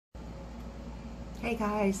Hey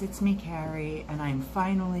guys, it's me, Kari, and I'm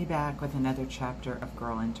finally back with another chapter of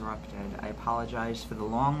Girl Interrupted. I apologize for the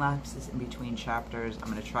long lapses in between chapters.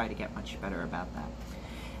 I'm going to try to get much better about that.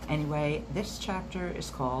 Anyway, this chapter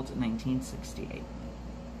is called 1968.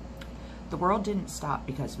 The world didn't stop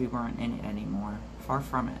because we weren't in it anymore. Far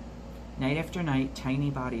from it. Night after night,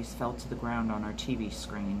 tiny bodies fell to the ground on our TV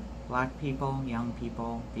screen. Black people, young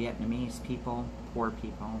people, Vietnamese people, poor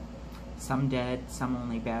people. Some dead, some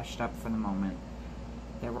only bashed up for the moment.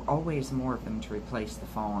 There were always more of them to replace the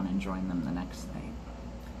fallen and join them the next night.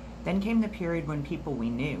 Then came the period when people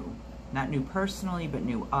we knew, not knew personally but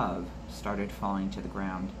knew of, started falling to the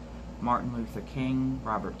ground. Martin Luther King,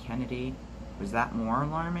 Robert Kennedy. Was that more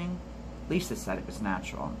alarming? Lisa said it was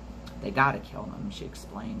natural. They gotta kill them, she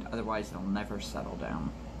explained, otherwise they'll never settle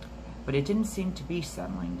down. But it didn't seem to be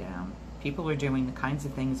settling down. People were doing the kinds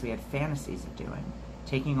of things we had fantasies of doing,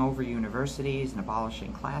 taking over universities and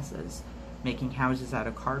abolishing classes, making houses out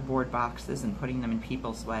of cardboard boxes and putting them in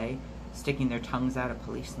people's way, sticking their tongues out at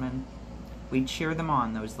policemen. We'd cheer them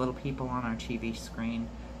on, those little people on our TV screen,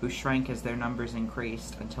 who shrank as their numbers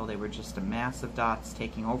increased until they were just a mass of dots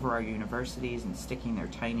taking over our universities and sticking their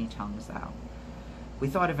tiny tongues out. We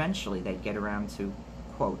thought eventually they'd get around to,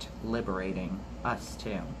 quote, liberating us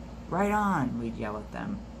too. Right on, we'd yell at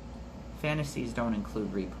them. Fantasies don't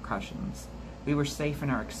include repercussions. We were safe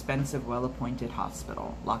in our expensive, well-appointed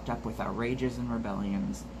hospital, locked up with our rages and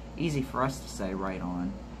rebellions. Easy for us to say, right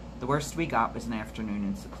on. The worst we got was an afternoon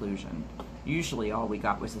in seclusion. Usually all we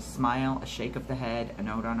got was a smile, a shake of the head, a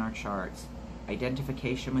note on our charts,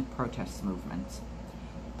 identification with protest movements.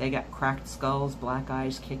 They got cracked skulls, black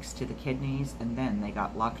eyes, kicks to the kidneys, and then they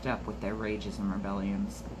got locked up with their rages and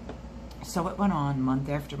rebellions. So it went on, month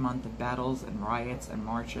after month of battles and riots and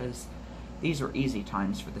marches. These were easy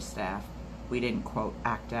times for the staff. We didn't, quote,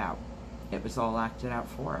 act out. It was all acted out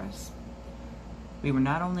for us. We were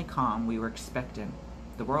not only calm, we were expectant.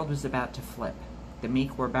 The world was about to flip. The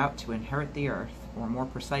meek were about to inherit the earth, or more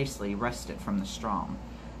precisely, wrest it from the strong.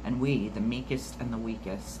 And we, the meekest and the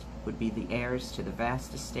weakest, would be the heirs to the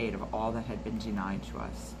vast estate of all that had been denied to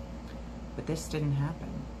us. But this didn't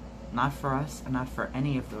happen. Not for us, and not for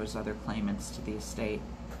any of those other claimants to the estate.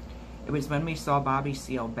 It was when we saw Bobby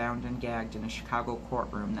Seale bound and gagged in a Chicago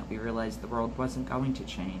courtroom that we realized the world wasn't going to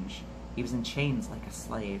change. He was in chains like a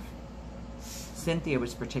slave. Cynthia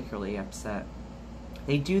was particularly upset.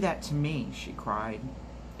 "They do that to me," she cried.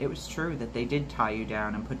 It was true that they did tie you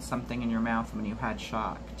down and put something in your mouth when you had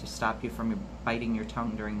shock, to stop you from biting your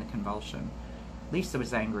tongue during the convulsion. Lisa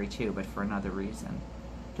was angry too, but for another reason.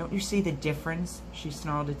 "Don't you see the difference?" she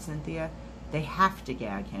snarled at Cynthia. "They have to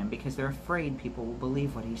gag him because they're afraid people will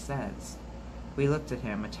believe what he says." We looked at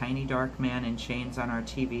him, a tiny dark man in chains on our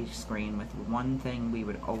TV screen with one thing we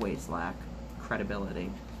would always lack: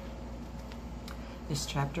 credibility. This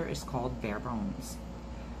chapter is called Bare Bones.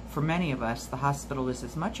 For many of us, the hospital was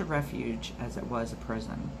as much a refuge as it was a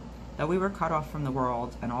prison. Though we were cut off from the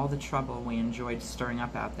world and all the trouble we enjoyed stirring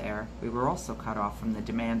up out there, we were also cut off from the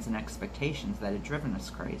demands and expectations that had driven us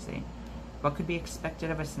crazy. What could be expected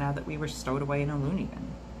of us now that we were stowed away in a loony bin?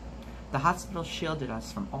 The hospital shielded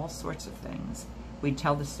us from all sorts of things. We'd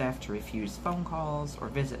tell the staff to refuse phone calls or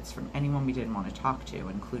visits from anyone we didn't want to talk to,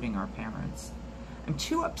 including our parents. "I'm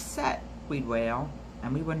too upset," we'd wail,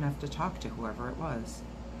 and we wouldn't have to talk to whoever it was.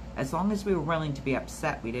 As long as we were willing to be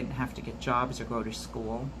upset, we didn't have to get jobs or go to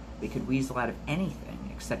school. We could weasel out of anything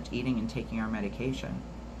except eating and taking our medication.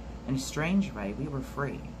 In a strange way, we were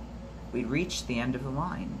free. We'd reached the end of the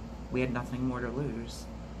line. We had nothing more to lose.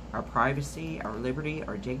 Our privacy, our liberty,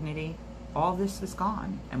 our dignity, all this was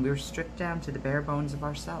gone, and we were stripped down to the bare bones of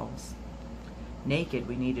ourselves. Naked,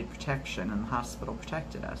 we needed protection, and the hospital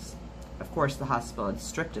protected us. Of course, the hospital had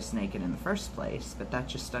stripped us naked in the first place, but that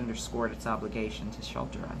just underscored its obligation to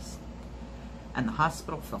shelter us. And the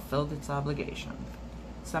hospital fulfilled its obligation.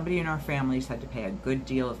 Somebody in our families had to pay a good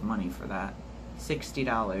deal of money for that.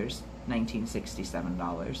 $60,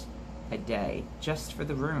 $1967, a day, just for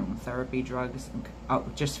the room. Therapy, drugs, and,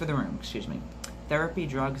 Therapy,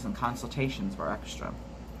 drugs, and consultations were extra.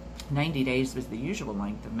 90 days was the usual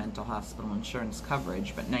length of mental hospital insurance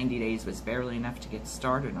coverage, but 90 days was barely enough to get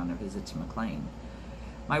started on a visit to McLean.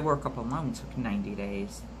 My workup alone took 90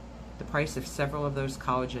 days. The price of several of those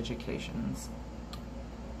college educations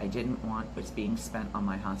I didn't want was being spent on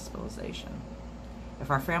my hospitalization. If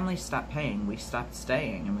our family stopped paying, we stopped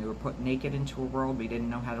staying, and we were put naked into a world we didn't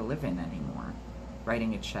know how to live in anymore.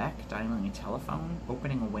 Writing a check, dialing a telephone,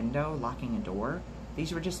 opening a window, locking a door,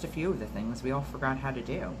 these were just a few of the things we all forgot how to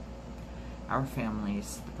do. Our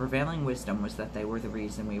families, the prevailing wisdom was that they were the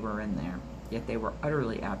reason we were in there, yet they were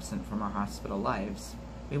utterly absent from our hospital lives.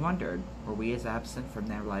 We wondered, were we as absent from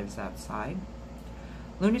their lives outside?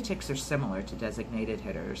 Lunatics are similar to designated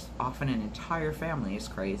hitters. Often an entire family is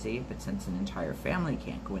crazy, but since an entire family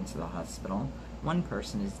can't go into the hospital, one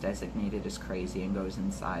person is designated as crazy and goes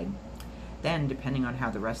inside. Then, depending on how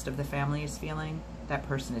the rest of the family is feeling, that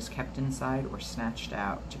person is kept inside or snatched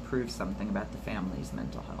out to prove something about the family's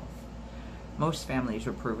mental health. Most families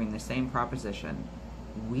were proving the same proposition.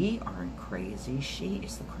 We aren't crazy, she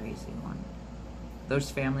is the crazy one.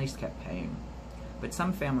 Those families kept paying. But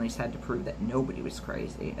some families had to prove that nobody was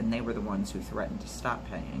crazy, and they were the ones who threatened to stop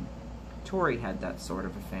paying. Tori had that sort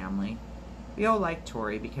of a family. We all liked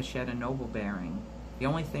Tori because she had a noble bearing. The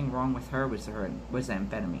only thing wrong with her was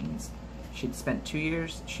amphetamines. She'd spent 2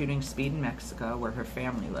 years shooting speed in Mexico, where her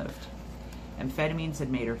family lived. Amphetamines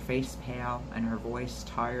had made her face pale and her voice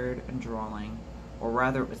tired and drawling, or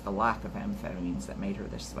rather it was the lack of amphetamines that made her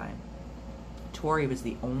this way. Tori was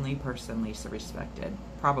the only person Lisa respected,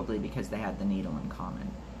 probably because they had the needle in common.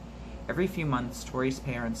 Every few months, Tori's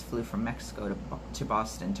parents flew from Mexico to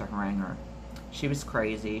Boston to harangue her. She was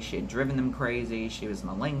crazy, she had driven them crazy, she was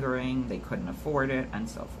malingering, they couldn't afford it, and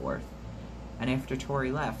so forth. And after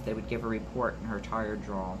Tori left, they would give a report in her tired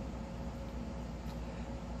drawl.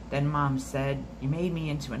 Then Mom said, "You made me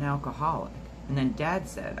into an alcoholic." And then Dad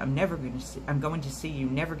said, I'm going to see you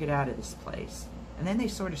never get out of this place." And then they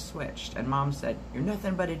sort of switched, and Mom said, "You're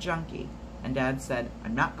nothing but a junkie." And Dad said,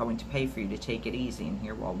 "I'm not going to pay for you to take it easy in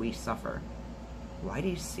here while we suffer." "Why do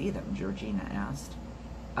you see them?" Georgina asked.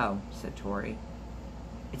 "Oh," said Tori.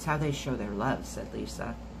 "It's how they show their love," said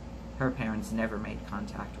Lisa. Her parents never made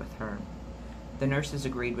contact with her. The nurses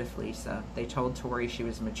agreed with Lisa. They told Tori she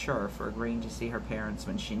was mature for agreeing to see her parents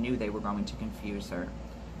when she knew they were going to confuse her.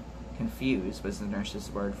 Confuse was the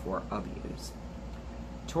nurse's word for abuse.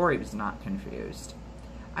 Tori was not confused.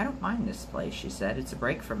 "I don't mind this place," she said. "It's a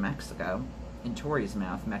break from Mexico." In Tori's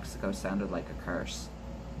mouth, Mexico sounded like a curse.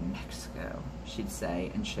 "Mexico," she'd say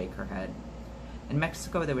and shake her head. In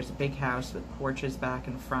Mexico, there was a big house with porches back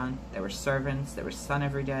and front. There were servants, there was sun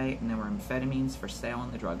every day, and there were amphetamines for sale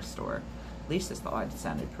in the drugstore. Lisa thought it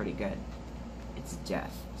sounded pretty good. "It's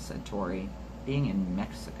death," said Tori. "Being in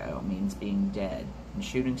Mexico means being dead, and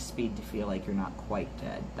shooting speed to feel like you're not quite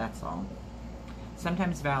dead, that's all."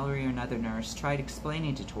 Sometimes Valerie or another nurse tried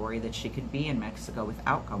explaining to Tori that she could be in Mexico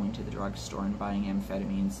without going to the drugstore and buying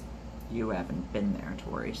amphetamines. "You haven't been there,"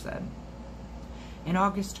 Tori said. In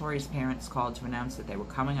August, Tori's parents called to announce that they were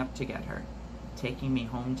coming up to get her. "Taking me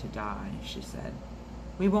home to die," she said.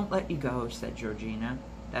 "We won't let you go," said Georgina.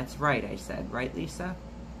 "That's right," I said. "Right, Lisa?"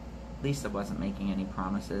 Lisa wasn't making any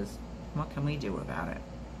promises. What can we do about it?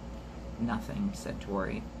 "Nothing," said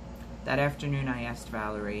Tori. That afternoon I asked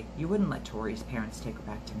Valerie, "You wouldn't let Tori's parents take her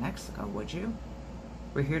back to Mexico, would you?"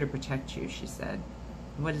 "We're here to protect you," she said.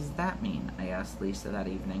 "What does that mean?" I asked Lisa that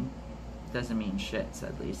evening. "Doesn't mean shit,"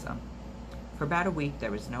 said Lisa. For about a week there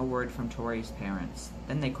was no word from Tori's parents.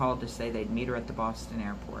 Then they called to say they'd meet her at the Boston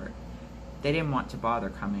airport. They didn't want to bother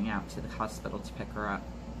coming out to the hospital to pick her up.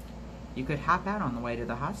 "You could hop out on the way to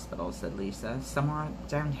the hospital," said Lisa. "Somewhere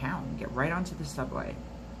downtown. Get right onto the subway."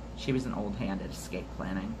 She was an old hand at escape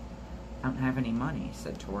planning. "I don't have any money,"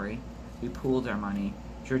 said Tori. We pooled our money.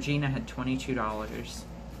 Georgina had $22.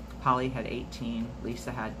 Polly had $18.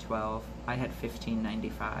 Lisa had $12. I had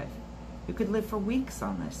 $15.95. "You could live for weeks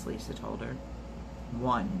on this," Lisa told her.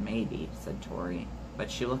 "One, maybe," said Tori.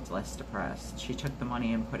 But she looked less depressed. She took the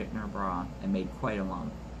money and put it in her bra and made quite a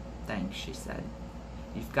lump. "Thanks," she said.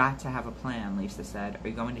 "You've got to have a plan," Lisa said. "Are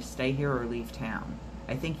you going to stay here or leave town?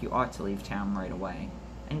 I think you ought to leave town right away."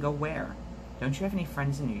 "And go where?" "Don't you have any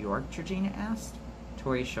friends in New York?" Georgina asked.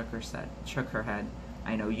 Tori shook her head.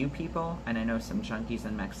 "I know you people, and I know some junkies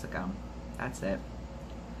in Mexico. That's it."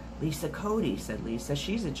 "Lisa Cody," said Lisa.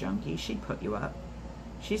 "She's a junkie. She'd put you up."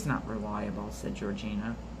 "She's not reliable," said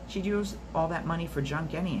Georgina. "She'd use all that money for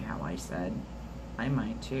junk anyhow," I said. "I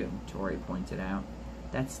might too," Tori pointed out.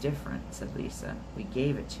 "That's different," said Lisa. "We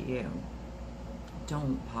gave it to you."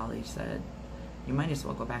 "Don't," Polly said. "You might as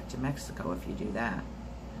well go back to Mexico if you do that."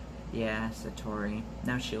 "Yeah," said Tori.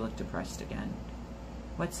 Now she looked depressed again.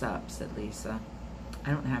 "What's up?" said Lisa.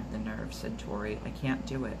 "I don't have the nerve," said Tori. "I can't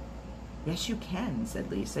do it." "Yes, you can,"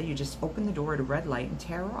 said Lisa. "You just open the door at a red light and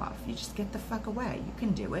tear off. You just get the fuck away. You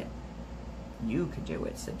can do it." "You could do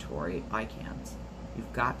it," said Tori. "I can't."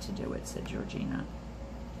 "You've got to do it," said Georgina.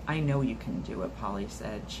 "I know you can do it," Polly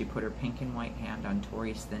said. She put her pink and white hand on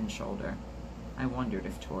Tori's thin shoulder. I wondered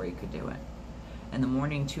if Tori could do it. In the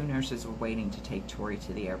morning, 2 nurses were waiting to take Tori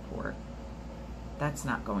to the airport. "That's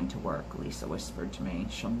not going to work," Lisa whispered to me.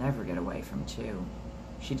 "She'll never get away from 2.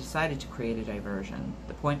 She decided to create a diversion.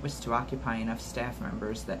 The point was to occupy enough staff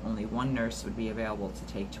members that only one nurse would be available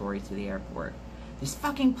to take Tori to the airport. "This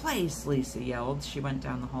fucking place," Lisa yelled. She went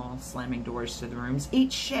down the hall, slamming doors to the rooms.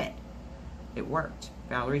 "Eat shit!" It worked.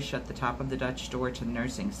 Valerie shut the top of the Dutch door to the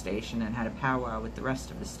nursing station and had a powwow with the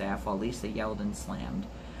rest of the staff while Lisa yelled and slammed.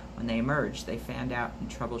 When they emerged, they fanned out in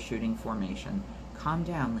troubleshooting formation. "Calm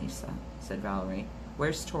down, Lisa," said Valerie.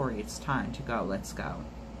 "Where's Tori? It's time to go. Let's go."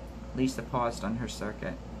 Lisa paused on her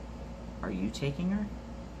circuit. "Are you taking her?"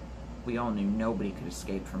 We all knew nobody could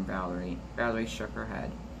escape from Valerie. Valerie shook her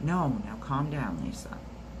head. "No, now calm down, Lisa."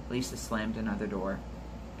 Lisa slammed another door.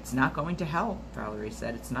 "It's not going to help," Valerie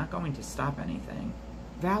said. "It's not going to stop anything."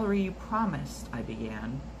 "Valerie, you promised," I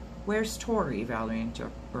began. "Where's Tori?" Valerie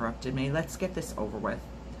interrupted me. "Let's get this over with."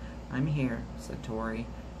 "I'm here," said Tori.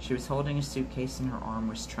 She was holding a suitcase and her arm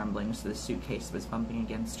was trembling, so the suitcase was bumping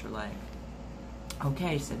against her leg.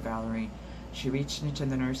 "Okay," said Valerie. She reached into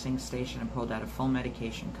the nursing station and pulled out a full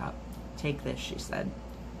medication cup. "Take this," she said.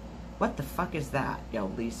 "What the fuck is that?"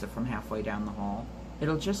 yelled Lisa from halfway down the hall.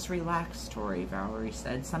 "It'll just relax Tori," Valerie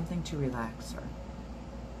said. "Something to relax her."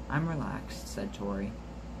 "I'm relaxed," said Tori.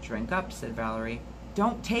 "Drink up," said Valerie.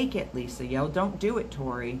 "Don't take it," Lisa yelled. "Don't do it,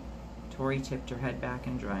 Tori." Tori tipped her head back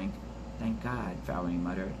and drank. "Thank God," Valerie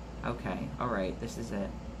muttered. "Okay, all right, this is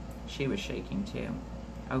it." She was shaking too.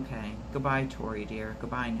 "Okay, goodbye, Tori, dear.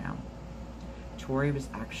 Goodbye now." Tori was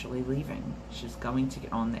actually leaving. She was going to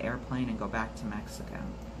get on the airplane and go back to Mexico.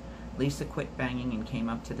 Lisa quit banging and came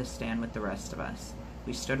up to the stand with the rest of us.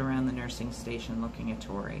 We stood around the nursing station looking at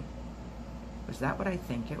Tori. "Was that what I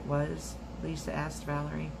think it was?" Lisa asked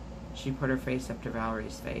Valerie. She put her face up to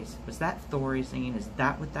Valerie's face. "Was that Thorazine? Is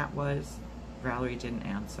that what that was?" Valerie didn't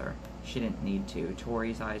answer. She didn't need to.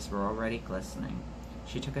 Tori's eyes were already glistening.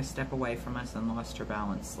 She took a step away from us and lost her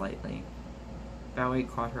balance slightly. Valerie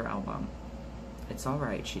caught her elbow. "It's all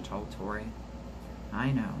right," she told Tori.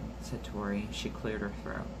 "I know," said Tori. She cleared her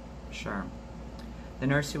throat. "Sure." The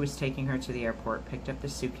nurse who was taking her to the airport picked up the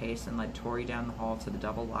suitcase and led Tori down the hall to the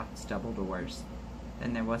double-locked double doors.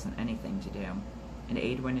 Then there wasn't anything to do. An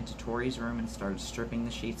aide went into Tori's room and started stripping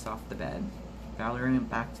the sheets off the bed. Valerie went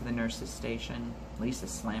back to the nurse's station. Lisa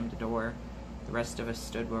slammed the door. The rest of us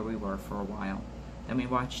stood where we were for a while. Then we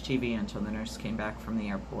watched TV until the nurse came back from the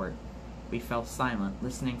airport. We fell silent,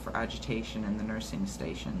 listening for agitation in the nursing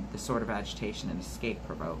station, the sort of agitation an escape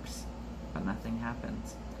provokes. But nothing happened.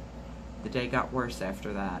 The day got worse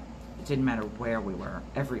after that. It didn't matter where we were.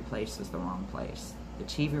 Every place was the wrong place. The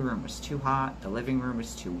TV room was too hot. The living room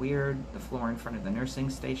was too weird. The floor in front of the nursing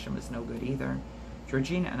station was no good either.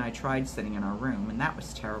 Georgina and I tried sitting in our room, and that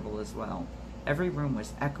was terrible as well. Every room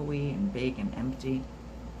was echoey and big and empty,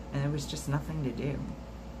 and there was just nothing to do.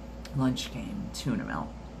 Lunch came. Tuna melt.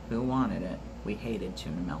 Who wanted it? We hated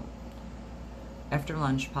tuna melt. After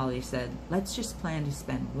lunch, Polly said, "Let's just plan to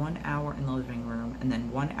spend 1 hour in the living room and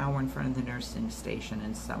then 1 hour in front of the nursing station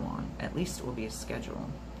and so on. At least it will be a schedule."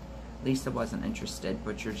 Lisa wasn't interested,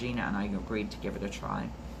 but Georgina and I agreed to give it a try.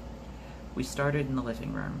 We started in the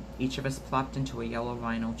living room. Each of us plopped into a yellow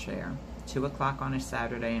vinyl chair. 2 o'clock on a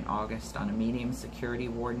Saturday in August on a medium security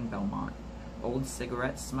ward in Belmont. Old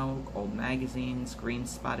cigarette smoke, old magazines, green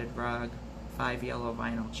spotted rug, 5 yellow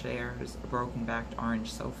vinyl chairs, a broken-backed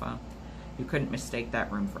orange sofa. You couldn't mistake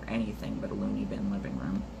that room for anything but a loony bin living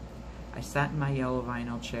room. I sat in my yellow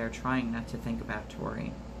vinyl chair, trying not to think about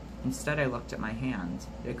Tori. Instead, I looked at my hand.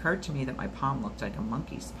 It occurred to me that my palm looked like a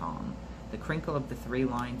monkey's palm. The crinkle of the 3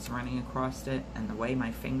 lines running across it and the way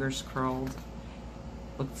my fingers curled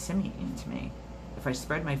looked simian to me. If I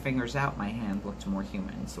spread my fingers out, my hand looked more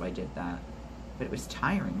human, so I did that. But it was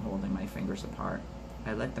tiring holding my fingers apart.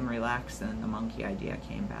 I let them relax, and then the monkey idea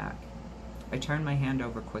came back. I turned my hand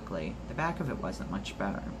over quickly. The back of it wasn't much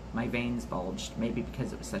better. My veins bulged, maybe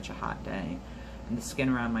because it was such a hot day, and the skin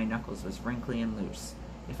around my knuckles was wrinkly and loose.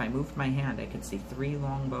 If I moved my hand, I could see 3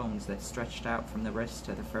 long bones that stretched out from the wrist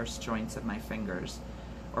to the first joints of my fingers.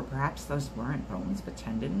 Or perhaps those weren't bones, but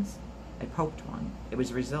tendons? I poked one. It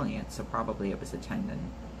was resilient, so probably it was a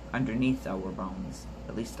tendon. Underneath, though, were bones.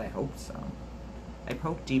 At least I hoped so. I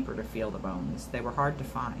poked deeper to feel the bones. They were hard to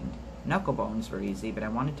find. Knuckle bones were easy, but I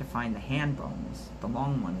wanted to find the hand bones, the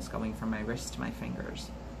long ones going from my wrist to my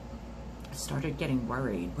fingers. I started getting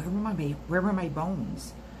worried. Where were my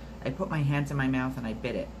bones? I put my hands in my mouth and I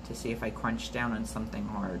bit it to see if I crunched down on something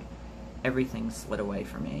hard. Everything slid away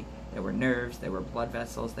from me. There were nerves, there were blood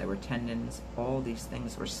vessels, there were tendons. All these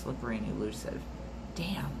things were slippery and elusive.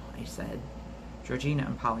 "Damn," I said. Georgina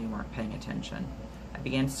and Polly weren't paying attention. I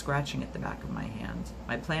began scratching at the back of my hand.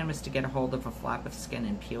 My plan was to get a hold of a flap of skin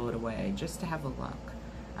and peel it away, just to have a look.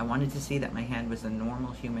 I wanted to see that my hand was a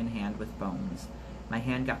normal human hand with bones. My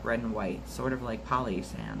hand got red and white, sort of like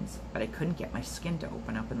Polly's hands, but I couldn't get my skin to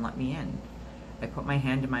open up and let me in. I put my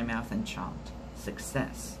hand in my mouth and chomped.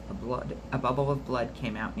 Success. A bubble of blood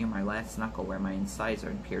came out near my last knuckle where my incisor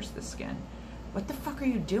had pierced the skin. What the fuck are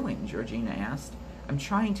you doing? Georgina asked. I'm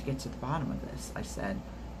trying to get to the bottom of this, I said.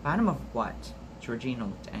 Bottom of what? Georgina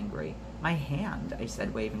looked angry. My hand, I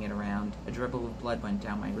said, waving it around. A dribble of blood went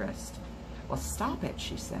down my wrist. Well, stop it,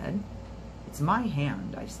 she said. It's my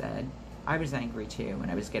hand, I said. I was angry too,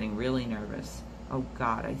 and I was getting really nervous. Oh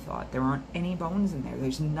God, I thought, there aren't any bones in there.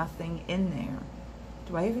 There's nothing in there.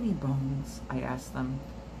 Do I have any bones? I asked them.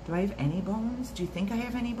 Do I have any bones? Do you think I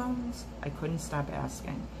have any bones? I couldn't stop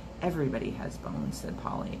asking. Everybody has bones, said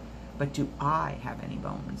Polly. But do I have any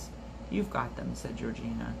bones? You've got them, said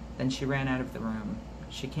Georgina. Then she ran out of the room.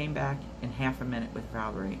 She came back in half a minute with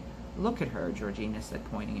Valerie. Look at her, Georgina said,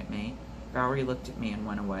 pointing at me. Valerie looked at me and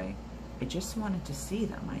went away. I just wanted to see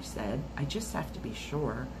them, I said. I just have to be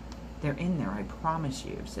sure. They're in there, I promise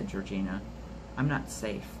you, said Georgina. I'm not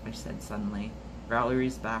safe, I said suddenly.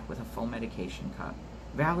 Valerie's back with a full medication cup.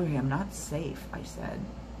 Valerie, I'm not safe, I said.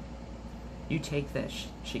 You take this,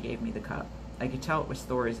 she gave me the cup. I could tell it was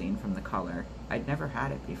Thorazine from the color. I'd never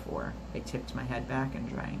had it before. I tipped my head back and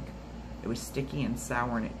drank. It was sticky and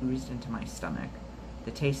sour and it oozed into my stomach.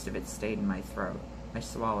 The taste of it stayed in my throat. I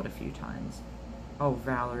swallowed a few times. Oh,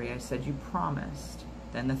 Valerie, I said, you promised.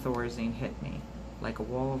 Then the Thorazine hit me, like a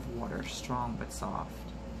wall of water, strong but soft.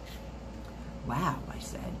 Wow, I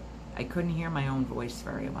said. I couldn't hear my own voice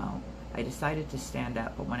very well. I decided to stand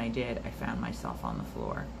up, but when I did, I found myself on the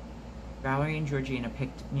floor. Valerie and Georgina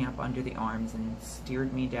picked me up under the arms and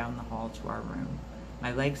steered me down the hall to our room.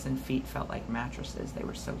 My legs and feet felt like mattresses. They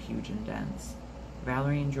were so huge and dense.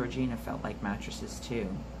 Valerie and Georgina felt like mattresses, too.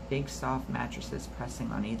 Big, soft mattresses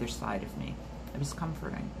pressing on either side of me. It was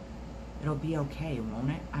comforting. It'll be okay,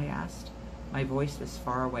 won't it? I asked. My voice was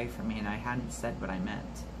far away from me, and I hadn't said what I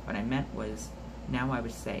meant. What I meant was, now I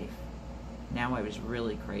was safe. Now I was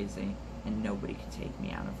really crazy, and nobody could take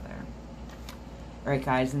me out of there. Alright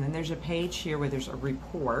guys, and then there's a page here where there's a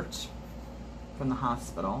report from the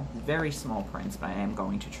hospital. Very small print, but I am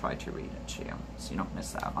going to try to read it to you, so you don't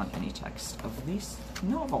miss out on any text of this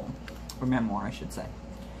novel, or memoir, I should say.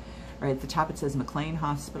 Alright, at the top it says McLean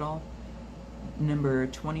Hospital, number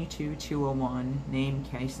 22201, name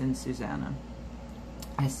Kaysen Susanna,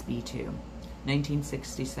 SB2,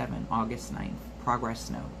 1967, August 9th, progress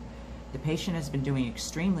note. The patient has been doing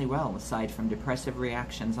extremely well aside from depressive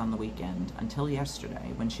reactions on the weekend, until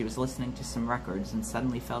yesterday when she was listening to some records and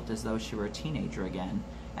suddenly felt as though she were a teenager again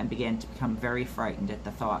and began to become very frightened at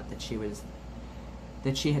the thought that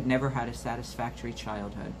she had never had a satisfactory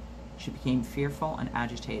childhood. She became fearful and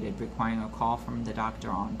agitated, requiring a call from the doctor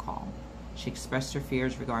on call. She expressed her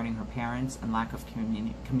fears regarding her parents and lack of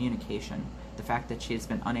communication, the fact that she has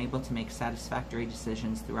been unable to make satisfactory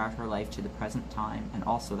decisions throughout her life to the present time, and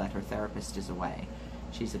also that her therapist is away.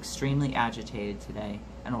 She's extremely agitated today,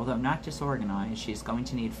 and although not disorganized, she is going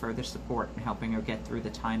to need further support in helping her get through the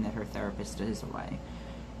time that her therapist is away.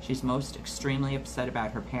 She's most extremely upset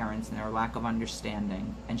about her parents and their lack of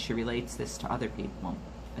understanding, and she relates this to other people,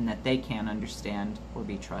 and that they can't understand or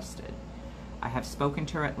be trusted. I have spoken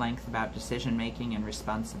to her at length about decision-making and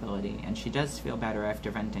responsibility, and she does feel better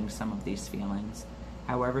after venting some of these feelings.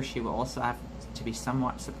 However, she will also have to be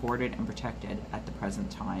somewhat supported and protected at the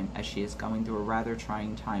present time, as she is going through a rather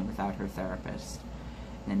trying time without her therapist.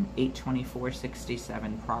 And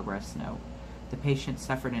 8/24/67 progress note. The patient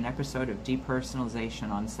suffered an episode of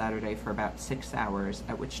depersonalization on Saturday for about 6 hours,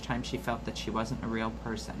 at which time she felt that she wasn't a real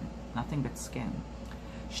person, nothing but skin.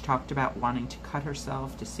 She talked about wanting to cut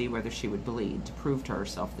herself to see whether she would bleed, to prove to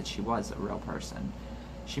herself that she was a real person.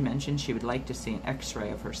 She mentioned she would like to see an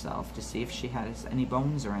x-ray of herself to see if she has any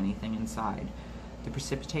bones or anything inside. The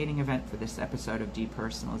precipitating event for this episode of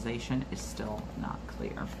depersonalization is still not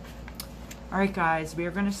clear. Alright guys, we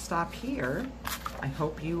are going to stop here. I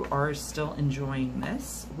hope you are still enjoying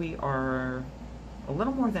this. We are a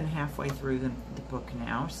little more than halfway through the book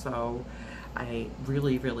now, so I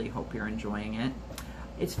really, really hope you're enjoying it.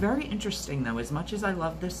 It's very interesting though. As much as I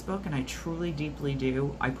love this book, and I truly deeply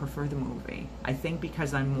do, I prefer the movie. I think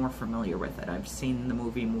because I'm more familiar with it. I've seen the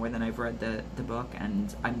movie more than I've read the book,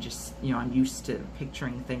 and I'm just, I'm used to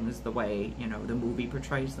picturing things the way, the movie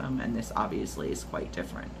portrays them, and this obviously is quite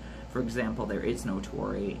different. For example, there is no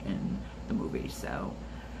Tori in the movie, so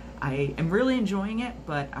I am really enjoying it,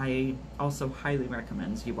 but I also highly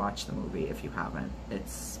recommend you watch the movie if you haven't.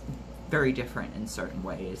 It's very different in certain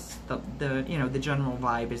ways. The general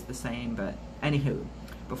vibe is the same, but anywho,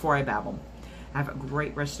 before I babble, have a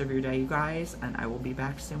great rest of your day, you guys, and I will be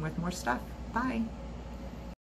back soon with more stuff. Bye.